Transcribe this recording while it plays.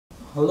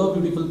Hello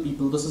beautiful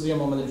people, this is your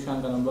Mohammed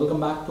Ishan and welcome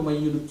back to my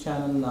YouTube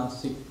channel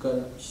Nasik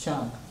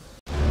Ishan.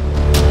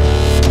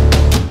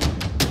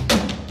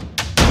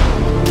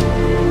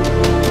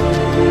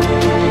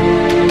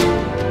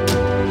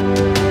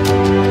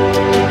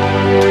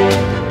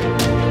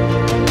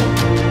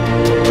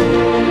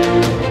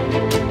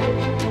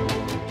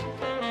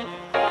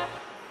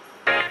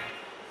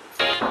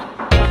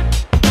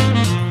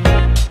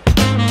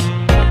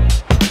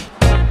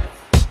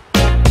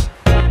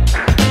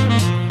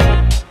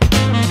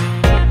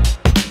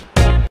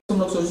 तुम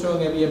लोग सोच रहे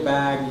होंगे अभी ये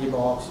बैग ये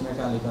बॉक्स में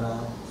क्या लेकर आया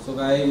हूँ. So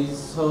guys,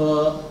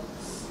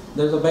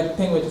 there's a big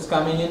thing which is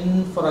coming in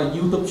for our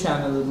YouTube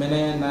channel. मैंने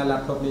नया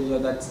लैपटॉप ले लिया,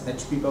 that's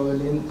HP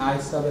Pavillion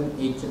i7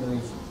 8th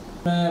generation.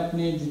 मैं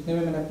अपने जितने भी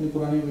मैंने अपनी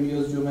पुरानी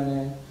वीडियोस जो मैंने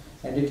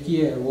एडिट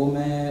किए है वो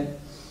मैं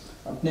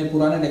अपने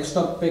पुराने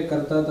डेस्कटॉप पे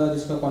करता था,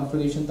 जिसका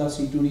कॉन्फ़िगरेशन था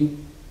C2D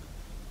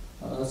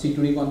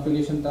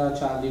कॉन्फ़िगरेशन था,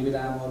 4 GB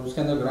रैम और उसके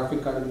अंदर ग्राफिक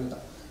कार्ड भी था,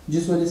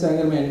 जिस वजह से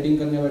अगर मैं एडिटिंग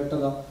करने बैठता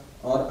था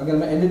और अगर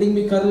मैं एडिटिंग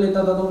भी कर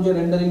लेता था तो मुझे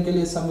रेंडरिंग के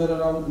लिए समवेयर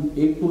अराउंड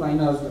 8 to 9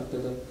 आवर्स लगते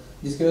थे,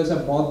 जिसकी वजह से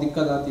बहुत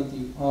दिक्कत आती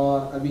थी.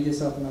 और अभी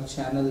जैसे अपना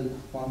चैनल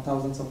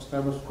 1000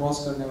 सब्सक्राइबर्स क्रॉस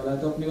करने वाला है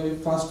तो अपने को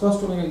फास्ट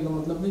होने का एकदम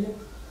मतलब नहीं है,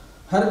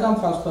 हर काम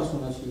फास्ट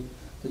होना चाहिए.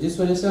 तो जिस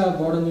वजह से I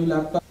bought a new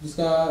laptop,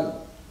 जिसका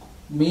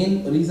मेन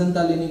रीज़न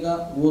था लेने का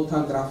वो था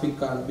graphic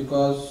card,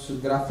 because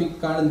graphic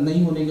card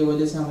नहीं होने की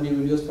वजह से हमारी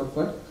वीडियोस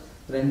परफेक्ट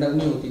रेंडर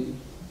नहीं होती थी.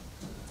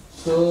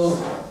 तो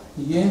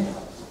ये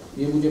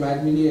मुझे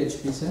बैग मिली है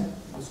HP से,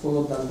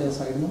 इसको डालते हैं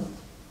साइड में.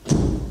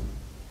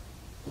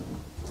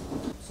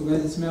 सो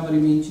गाइस, इसमें हमारी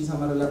मेन चीज़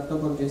हमारा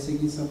लैपटॉप, और जैसे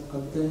कि सब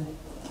करते हैं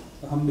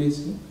तो हम भी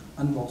इसकी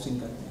अनबॉक्सिंग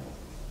करते हैं.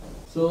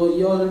 सो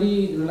ये ऑलरेडी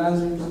रिलायंस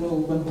में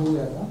ओपन हो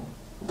गया था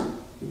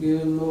क्योंकि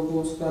उन लोगों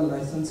को उसका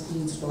लाइसेंस की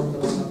इंस्टॉल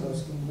करवाना था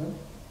उसके अंदर.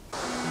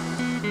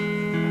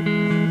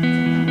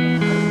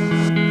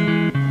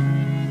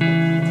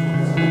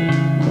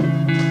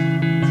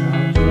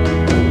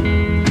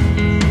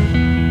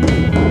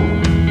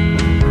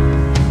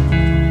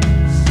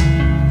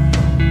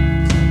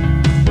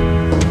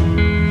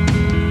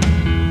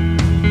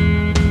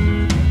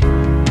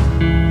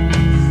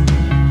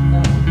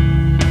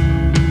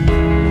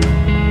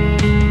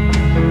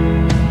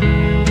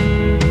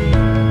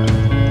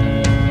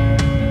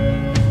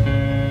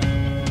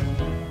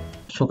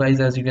 So guys,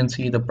 as you can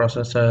see, the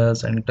processor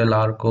is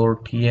Intel Core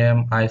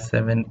TM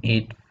i7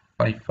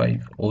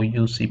 855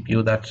 OU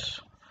CPU,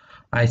 that's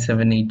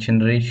i7 8th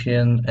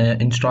generation.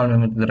 Installed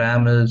memory, the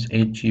RAM is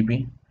 8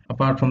 GB.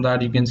 Apart from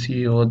that, you can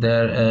see over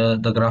there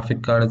the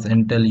graphic card is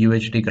Intel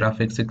UHD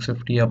graphics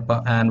 650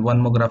 and one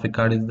more graphic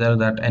card is there,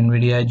 that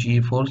NVIDIA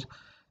GeForce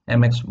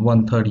MX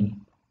 130.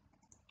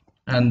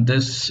 And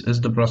this is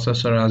the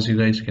processor. As you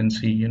guys can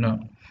see,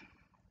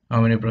 how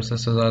many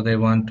processors are there?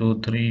 1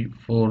 2 3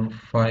 4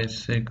 5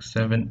 6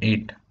 7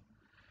 8.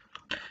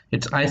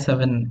 It's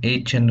i7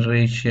 8th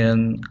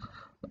generation,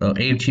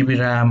 8 GB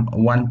RAM,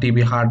 1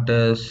 TB hard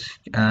disk,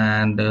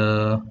 and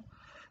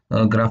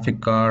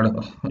graphic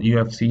card. You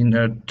have seen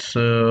it,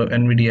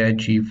 NVIDIA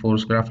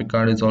GeForce graphic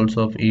card is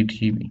also of 8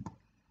 GB.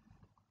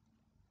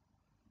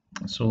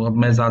 So अब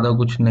मैं ज़्यादा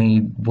कुछ नहीं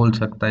बोल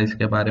सकता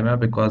इसके बारे में,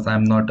 because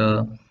I'm not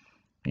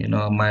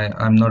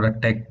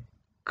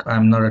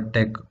a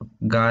tech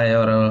guy,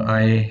 or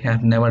I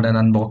have never done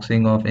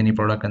unboxing of any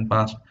product in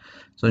past.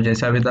 So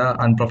जैसा भी था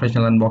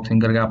unprofessional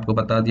unboxing करके आपको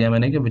बता दिया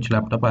मैंने कि which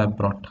laptop I have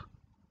brought.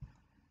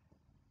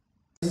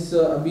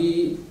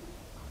 अभी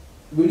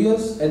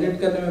वीडियोस एडिट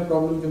करने में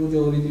प्रॉब्लम जो मुझे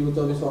हो रही थी वो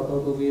तो अभी सॉर्ट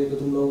आउट हो गई है. तो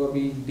तुम लोग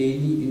अभी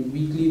डेली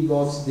वीकली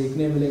ब्लॉग्स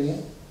देखने मिलेंगे.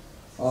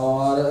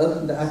 और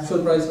the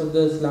actual price of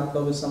this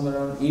laptop is somewhere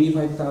around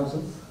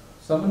 85,000,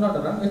 somewhere not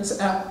around, it's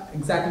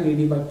exactly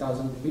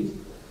 85,000 rupees.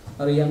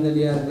 और ये हमने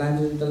लिया रिलायंस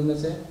डिजिटल में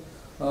से.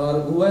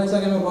 और हुआ ऐसा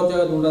कि मैं बहुत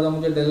जगह ढूंढ रहा था,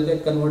 मुझे डेल का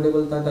एक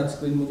कन्वर्टेबल था टच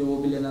स्क्रीन, मुझे वो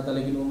भी लेना था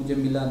लेकिन वो मुझे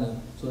मिला नहीं.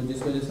 सो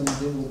जिस वजह से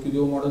मुझे वो, क्योंकि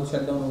वो मॉडल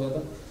शट डाउन हो गया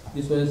था,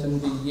 जिस वजह से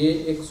मुझे ये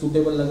एक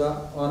सूटेबल लगा.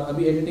 और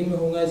अभी एडिटिंग में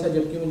होगा ऐसा,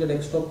 जबकि मुझे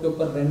डेस्कटॉप के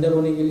ऊपर रेंडर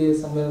होने के लिए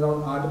समवेयर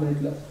अराउंड 8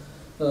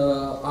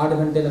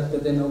 घंटे लगते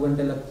थे, 9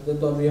 घंटे लगते थे.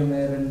 तो अभी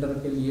हमें रेंडर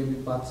के लिए भी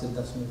 5 से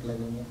 10 मिनट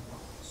लगेंगे.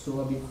 सो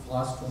अभी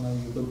फास्ट होना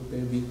यूट्यूब पे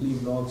weekly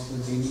blogs,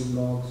 daily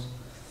blogs.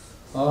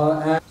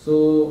 So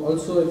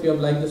also if you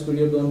have liked this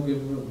video,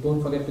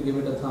 don't forget to give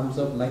it a thumbs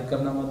up. Like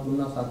करना मत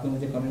भूलना. साथ में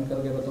मुझे कमेंट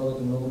करके बताओ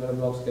तुम लोगों को मेरे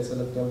ब्लॉग्स कैसे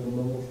लगते हैं और तुम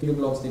लोगों को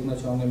ब्लॉग्स देखना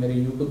चाहोगे मेरे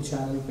यूट्यूब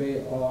चैनल पे,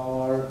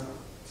 और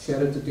share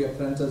it with your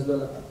friends as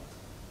well.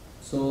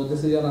 So this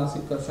is your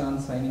Nasik Ishan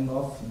signing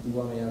off.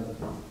 दुआ में याद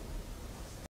रखना.